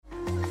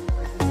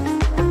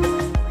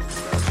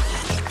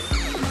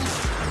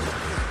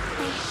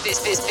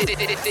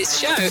This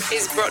show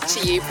is brought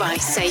to you by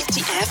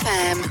Safety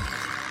FM.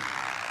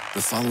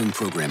 The following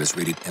program is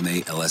rated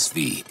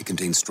MA-LSV. It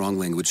contains strong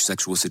language,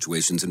 sexual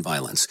situations, and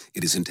violence.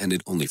 It is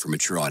intended only for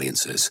mature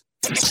audiences.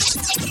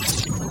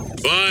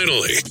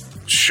 Finally,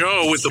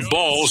 show with the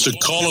balls to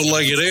call it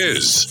like it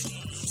is.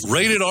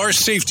 Rated R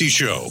Safety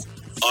Show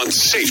on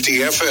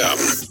Safety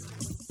FM.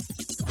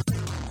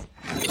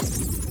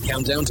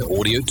 Countdown to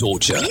audio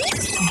torture.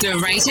 The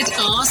Rated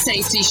R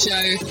Safety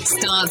Show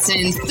starts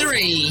in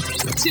 3,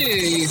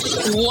 2,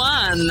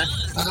 1.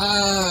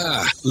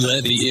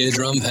 Let the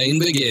eardrum pain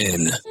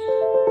begin.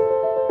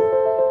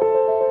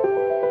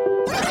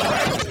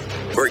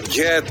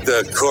 Forget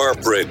the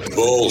corporate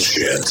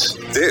bullshit.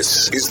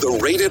 This is the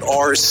Rated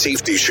R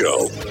Safety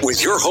Show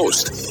with your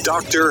host,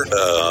 Dr.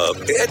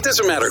 It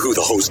doesn't matter who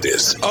the host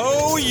is.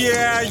 Oh,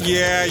 yeah.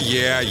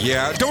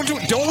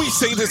 Don't we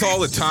say this all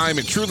the time?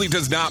 It truly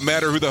does not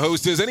matter who the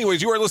host is.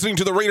 Anyways, you are listening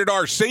to the Rated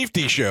R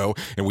Safety Show,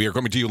 and we are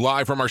coming to you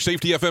live from our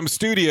Safety FM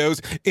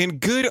studios in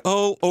good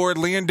old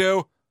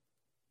Orlando,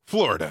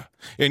 Florida.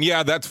 And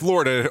yeah, that's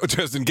Florida,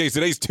 just in case.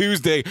 Today's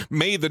Tuesday,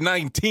 May the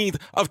 19th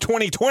of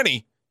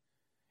 2020.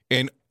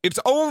 And it's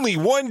only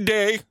one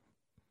day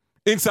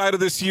inside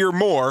of this year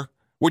more,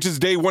 which is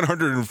day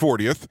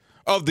 140th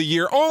of the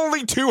year.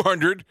 Only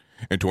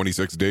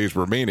 226 days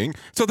remaining.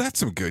 So that's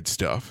some good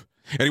stuff.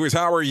 Anyways,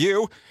 how are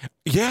you?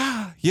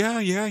 Yeah.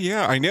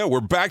 I know.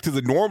 We're back to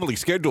the normally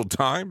scheduled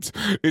times.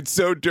 It's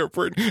so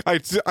different. I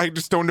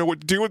just don't know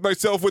what to do with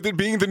myself with it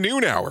being the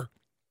noon hour.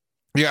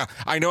 Yeah,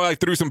 I know I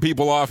threw some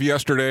people off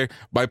yesterday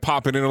by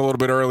popping in a little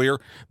bit earlier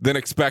than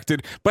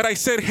expected, but I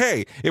said,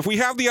 hey, if we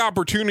have the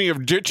opportunity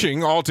of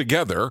ditching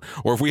altogether,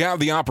 or if we have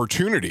the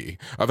opportunity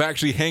of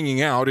actually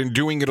hanging out and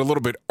doing it a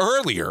little bit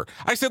earlier,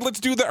 I said,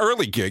 let's do the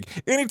early gig.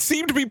 And it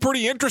seemed to be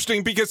pretty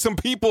interesting because some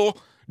people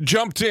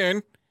jumped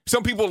in.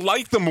 Some people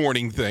liked the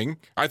morning thing.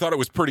 I thought it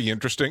was pretty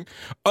interesting.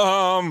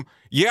 Yeah,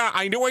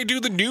 I know I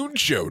do the noon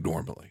show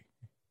normally,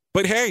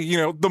 but hey,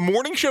 the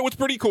morning show was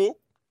pretty cool.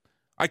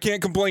 I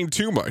can't complain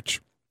too much.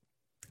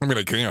 I mean,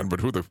 I can, but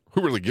who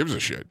really gives a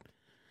shit?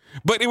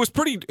 But it was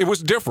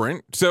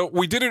different. So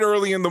we did it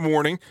early in the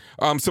morning.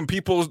 Some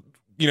people,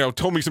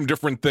 told me some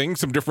different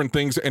things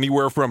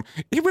anywhere from,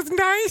 it was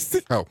nice.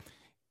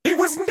 It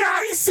was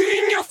nice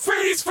seeing your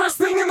face first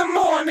thing in the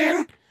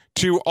morning,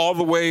 to all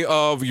the way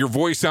of your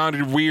voice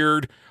sounded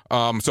weird.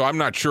 So I'm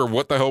not sure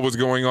what the hell was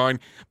going on.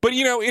 But,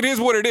 it is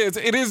what it is.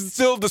 It is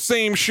still the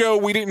same show.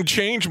 We didn't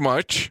change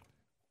much.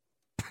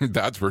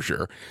 That's for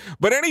sure.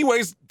 But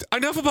anyways,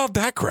 enough about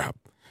that crap.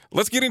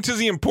 Let's get into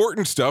the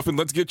important stuff, and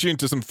let's get you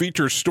into some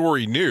feature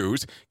story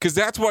news, because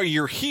that's why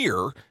you're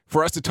here,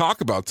 for us to talk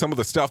about some of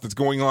the stuff that's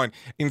going on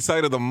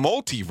inside of the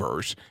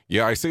multiverse.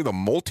 Yeah, I say the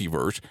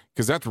multiverse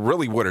because that's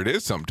really what it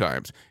is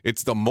sometimes.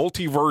 It's the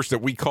multiverse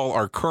that we call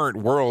our current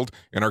world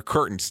and our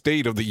current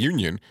state of the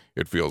union,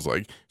 it feels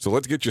like. So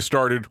let's get you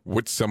started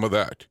with some of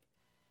that.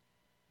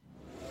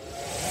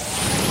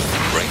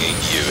 Bringing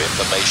you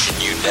information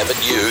you never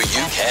knew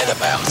you cared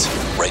about.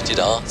 Rated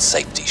R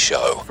Safety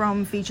Show.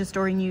 From Feature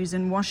Story News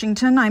in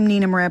Washington, I'm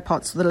Nina Maria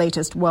Potts with the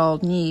latest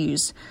world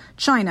news.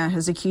 China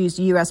has accused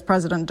US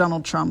President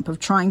Donald Trump of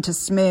trying to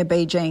smear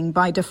Beijing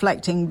by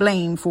deflecting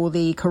blame for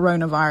the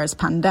coronavirus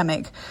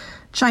pandemic.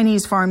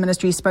 Chinese Foreign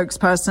Ministry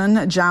spokesperson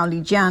Zhao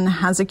Lijian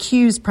has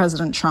accused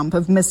President Trump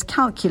of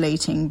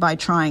miscalculating by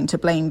trying to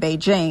blame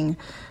Beijing.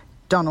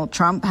 Donald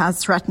Trump has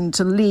threatened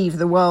to leave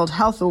the World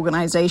Health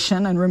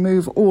Organization and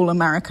remove all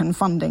American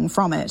funding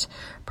from it.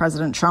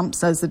 President Trump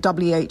says the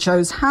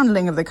WHO's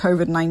handling of the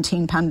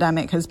COVID-19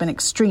 pandemic has been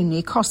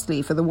extremely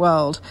costly for the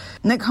world.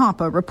 Nick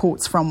Harper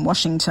reports from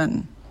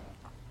Washington.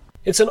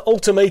 It's an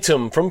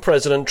ultimatum from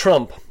President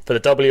Trump for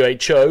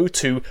the WHO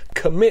to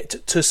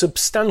commit to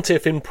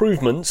substantive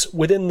improvements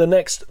within the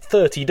next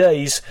 30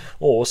 days,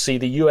 or see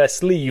the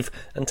US leave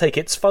and take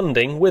its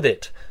funding with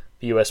it.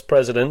 The US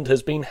president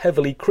has been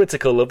heavily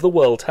critical of the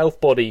World Health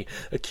Body,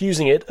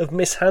 accusing it of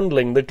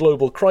mishandling the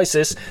global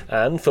crisis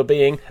and for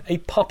being a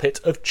puppet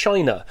of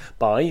China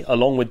by,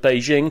 along with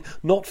Beijing,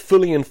 not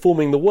fully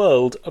informing the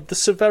world of the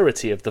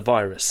severity of the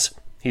virus.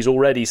 He's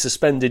already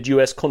suspended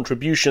US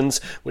contributions,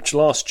 which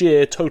last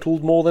year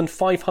totaled more than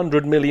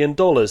 $500 million,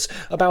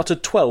 about a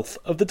twelfth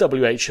of the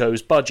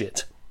WHO's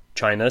budget.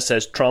 China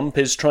says Trump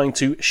is trying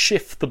to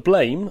shift the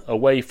blame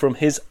away from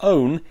his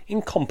own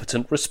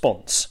incompetent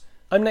response.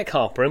 I'm Nick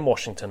Harper in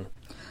Washington.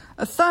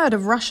 A third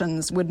of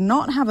Russians would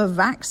not have a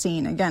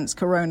vaccine against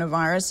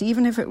coronavirus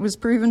even if it was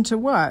proven to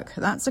work.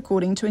 That's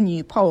according to a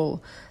new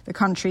poll. The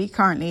country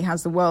currently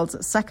has the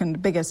world's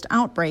second biggest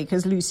outbreak,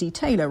 as Lucy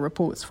Taylor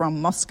reports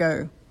from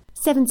Moscow.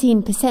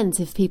 17%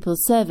 of people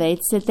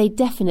surveyed said they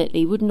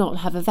definitely would not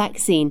have a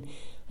vaccine,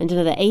 and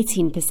another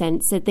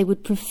 18% said they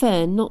would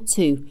prefer not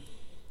to.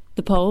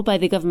 The poll by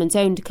the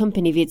government-owned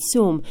company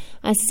Vitsum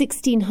asked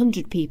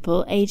 1,600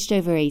 people aged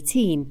over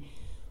 18.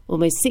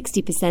 Almost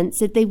 60%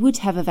 said they would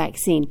have a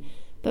vaccine,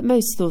 but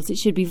most thought it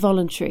should be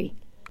voluntary.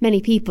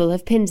 Many people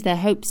have pinned their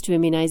hopes to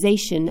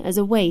immunisation as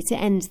a way to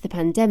end the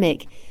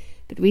pandemic,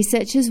 but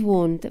researchers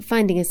warn that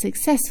finding a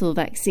successful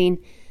vaccine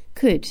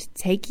could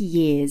take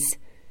years.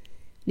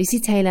 Lucy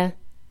Taylor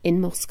in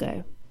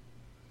Moscow.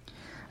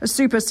 A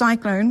super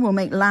cyclone will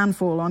make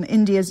landfall on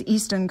India's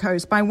eastern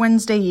coast by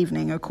Wednesday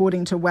evening,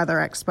 according to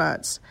weather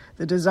experts.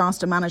 The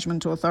Disaster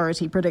Management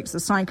Authority predicts the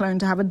cyclone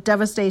to have a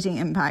devastating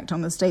impact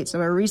on the states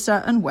of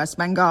Orissa and West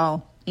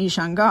Bengal.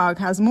 Ishan Garg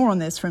has more on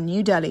this from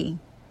New Delhi.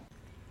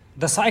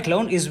 The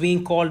cyclone is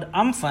being called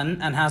Amphan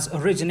and has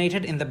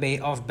originated in the Bay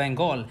of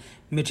Bengal.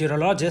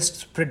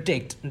 Meteorologists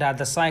predict that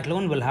the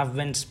cyclone will have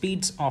wind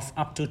speeds of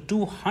up to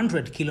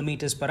 200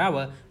 kilometers per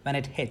hour when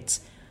it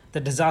hits. The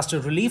disaster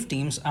relief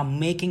teams are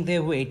making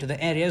their way to the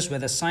areas where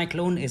the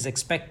cyclone is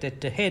expected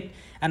to hit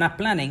and are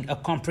planning a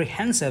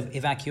comprehensive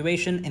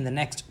evacuation in the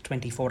next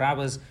 24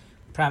 hours.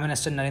 Prime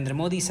Minister Narendra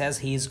Modi says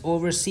he is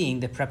overseeing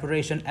the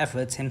preparation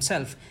efforts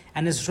himself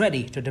and is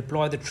ready to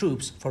deploy the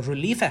troops for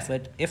relief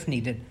effort if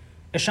needed.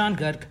 Ishan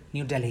Garg,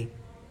 New Delhi.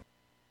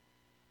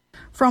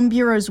 From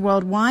bureaus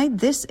worldwide,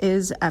 this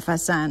is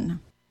FSN.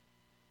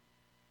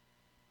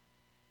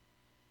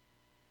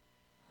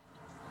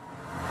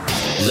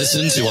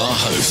 Listen to our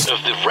host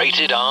of the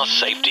Rated R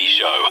Safety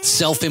Show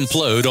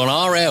self-implode on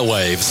our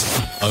airwaves,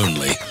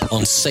 only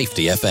on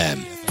Safety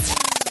FM.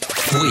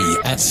 We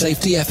at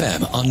Safety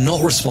FM are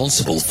not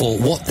responsible for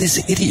what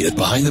this idiot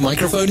behind the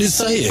microphone is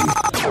saying.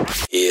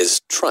 He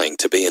is trying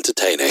to be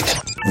entertaining.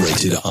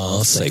 Rated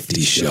R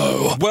Safety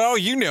Show. Well,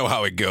 you know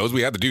how it goes.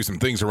 We have to do some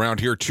things around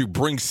here to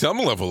bring some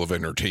level of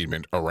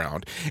entertainment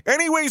around.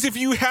 Anyways, if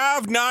you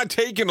have not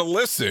taken a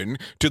listen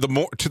to the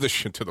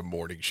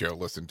morning show,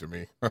 listen to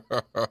me.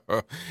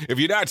 If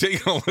you're not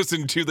taking a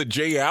listen to the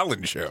Jay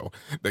Allen show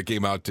that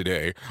came out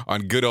today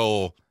on good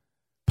old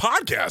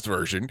podcast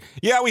version,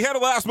 yeah, we had a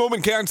last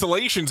moment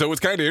cancellation, so it's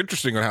kind of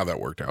interesting on how that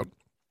worked out.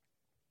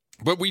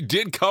 But we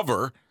did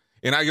cover,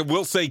 and I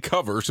will say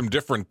cover, some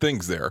different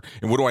things there.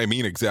 And what do I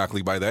mean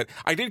exactly by that?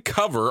 I did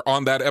cover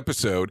on that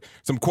episode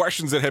some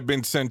questions that had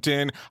been sent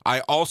in. I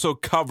also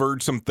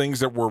covered some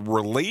things that were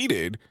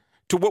related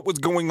to what was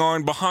going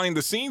on behind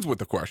the scenes with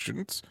the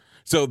questions.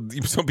 So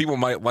some people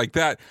might like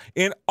that.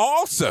 And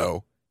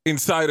also,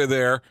 inside of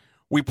there,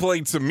 we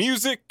played some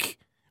music.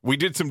 We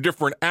did some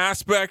different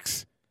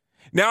aspects.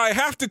 Now, I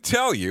have to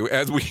tell you,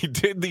 as we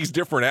did these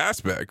different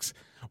aspects,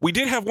 we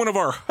did have one of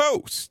our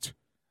hosts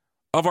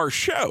of our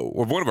show,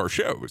 of one of our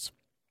shows,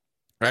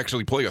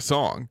 actually play a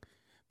song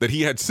that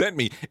he had sent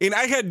me. And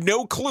I had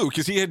no clue,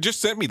 because he had just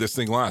sent me this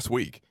thing last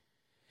week.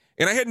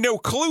 And I had no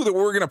clue that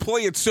we were going to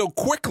play it so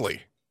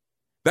quickly.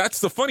 That's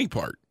the funny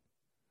part.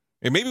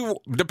 And maybe,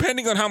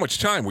 depending on how much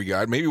time we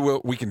got, maybe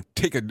we can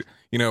take a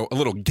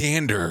little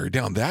gander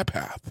down that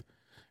path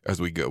as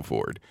we go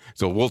forward.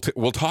 So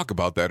we'll talk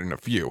about that in a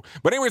few.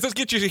 But anyways, let's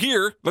get you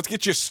here. Let's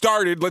get you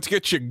started. Let's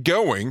get you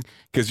going,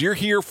 because you're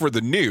here for the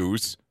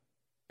news,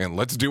 and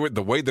let's do it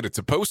the way that it's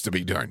supposed to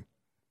be done.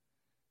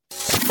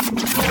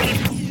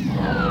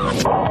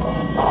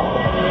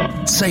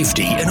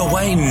 Safety in a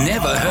way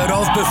never heard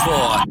of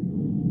before.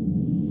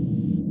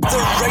 The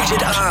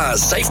Rated R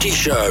Safety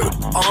Show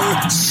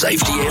on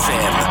Safety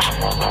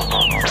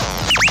FM.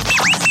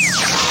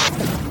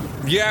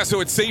 Yeah, so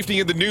it's Safety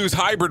in the News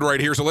hybrid right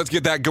here, so let's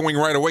get that going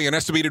right away. An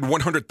estimated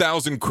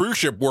 100,000 cruise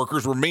ship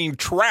workers remain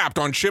trapped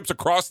on ships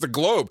across the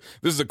globe.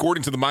 This is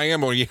according to the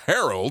Miami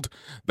Herald.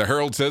 The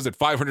Herald says that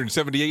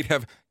 578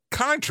 have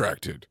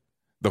contracted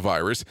the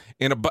virus,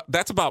 and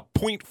that's about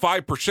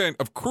 0.5%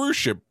 of cruise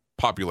ship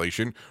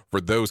population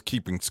for those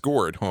keeping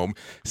score at home.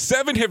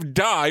 7 have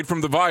died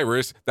from the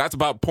virus. That's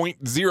about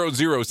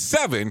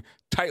 0.007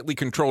 tightly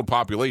controlled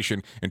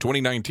population. In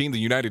 2019, the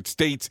United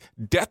States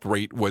death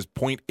rate was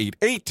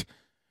 0.88.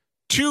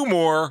 2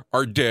 more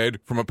are dead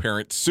from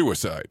apparent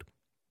suicide.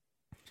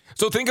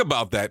 So think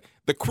about that.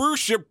 The cruise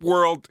ship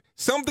world,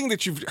 something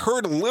that you've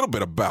heard a little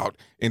bit about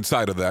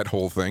inside of that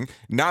whole thing.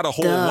 Not a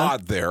whole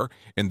lot there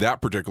in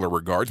that particular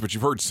regards, but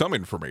you've heard some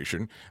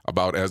information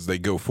about as they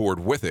go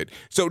forward with it.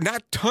 So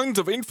not tons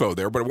of info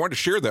there, but I wanted to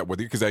share that with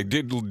you because I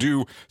did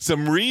do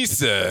some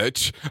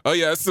research. Oh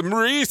yeah, some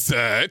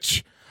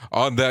research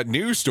on that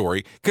news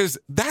story, because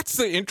that's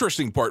the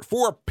interesting part.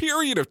 For a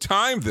period of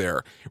time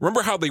there,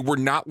 remember how they were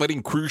not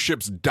letting cruise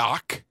ships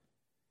dock?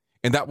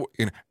 And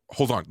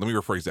hold on, let me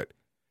rephrase that.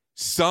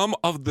 Some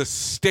of the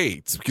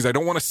states, because I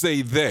don't want to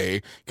say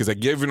they, because I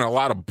give in a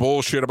lot of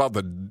bullshit about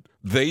the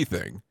they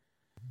thing.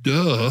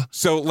 Duh.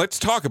 So let's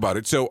talk about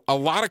it. So a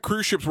lot of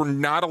cruise ships were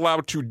not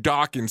allowed to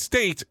dock in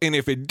states, and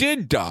if it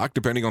did dock,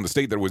 depending on the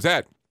state that it was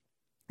at,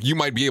 you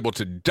might be able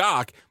to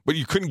dock, but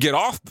you couldn't get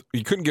off.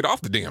 You couldn't get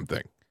off the damn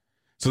thing.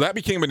 So that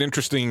became an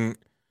interesting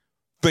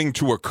thing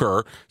to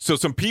occur. So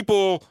some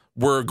people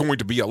were going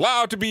to be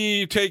allowed to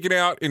be taken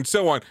out and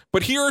so on.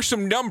 But here are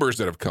some numbers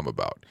that have come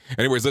about.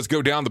 Anyways, let's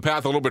go down the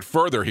path a little bit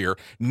further here.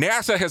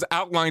 NASA has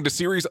outlined a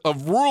series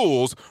of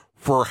rules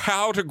for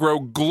how to grow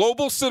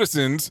global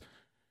citizens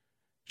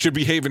should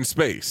behave in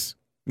space.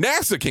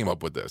 NASA came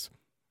up with this.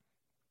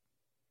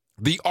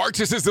 The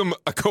Articism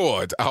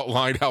Accord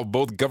outlined how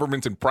both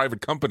governments and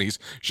private companies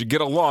should get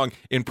along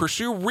and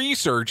pursue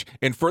research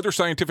and further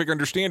scientific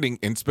understanding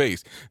in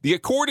space. The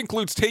accord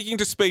includes taking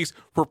to space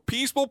for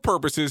peaceful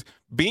purposes,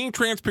 being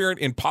transparent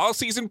in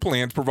policies and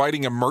plans,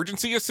 providing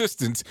emergency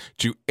assistance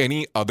to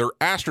any other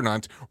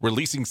astronauts,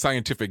 releasing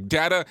scientific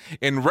data,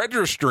 and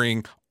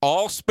registering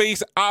all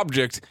space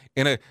objects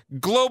in a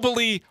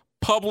globally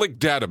public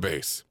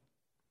database.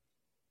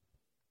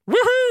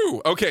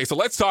 Woohoo! Okay, so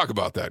let's talk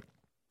about that.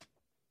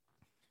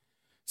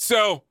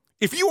 So,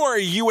 if you are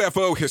a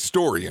UFO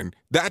historian,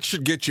 that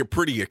should get you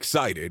pretty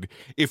excited.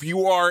 If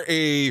you are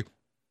a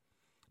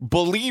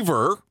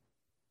believer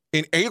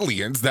in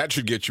aliens, that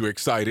should get you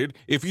excited.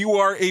 If you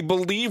are a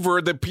believer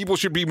that people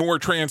should be more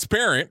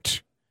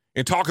transparent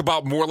and talk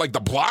about more like the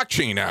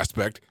blockchain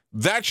aspect,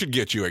 that should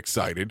get you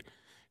excited.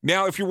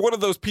 Now, if you're one of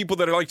those people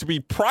that like to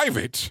be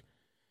private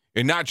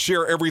and not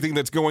share everything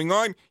that's going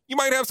on, you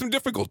might have some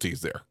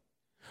difficulties there.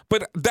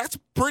 But that's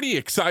pretty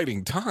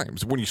exciting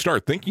times when you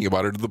start thinking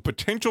about it, the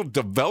potential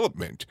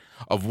development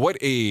of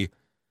what a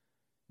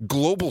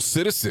global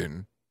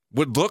citizen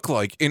would look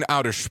like in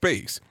outer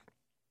space.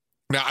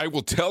 Now, I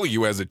will tell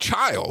you, as a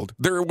child,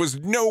 there was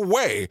no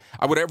way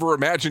I would ever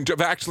imagine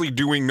of actually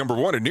doing, number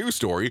one, a news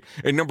story,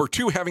 and number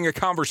two, having a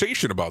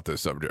conversation about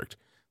this subject.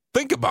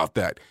 Think about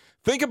that.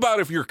 Think about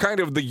if you're kind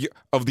of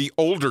the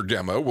older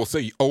demo, we'll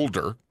say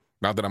older,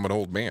 not that I'm an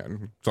old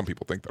man. Some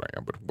people think that I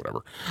am, but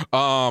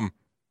whatever.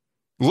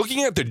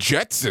 Looking at the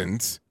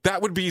Jetsons,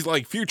 that would be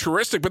like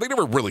futuristic, but did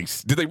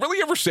they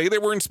really ever say they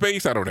were in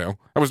space? I don't know.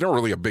 I was never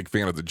really a big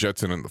fan of the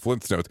Jetson and the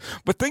Flintstones.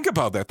 But think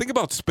about that. Think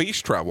about space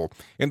travel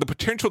and the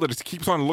potential that it keeps on looking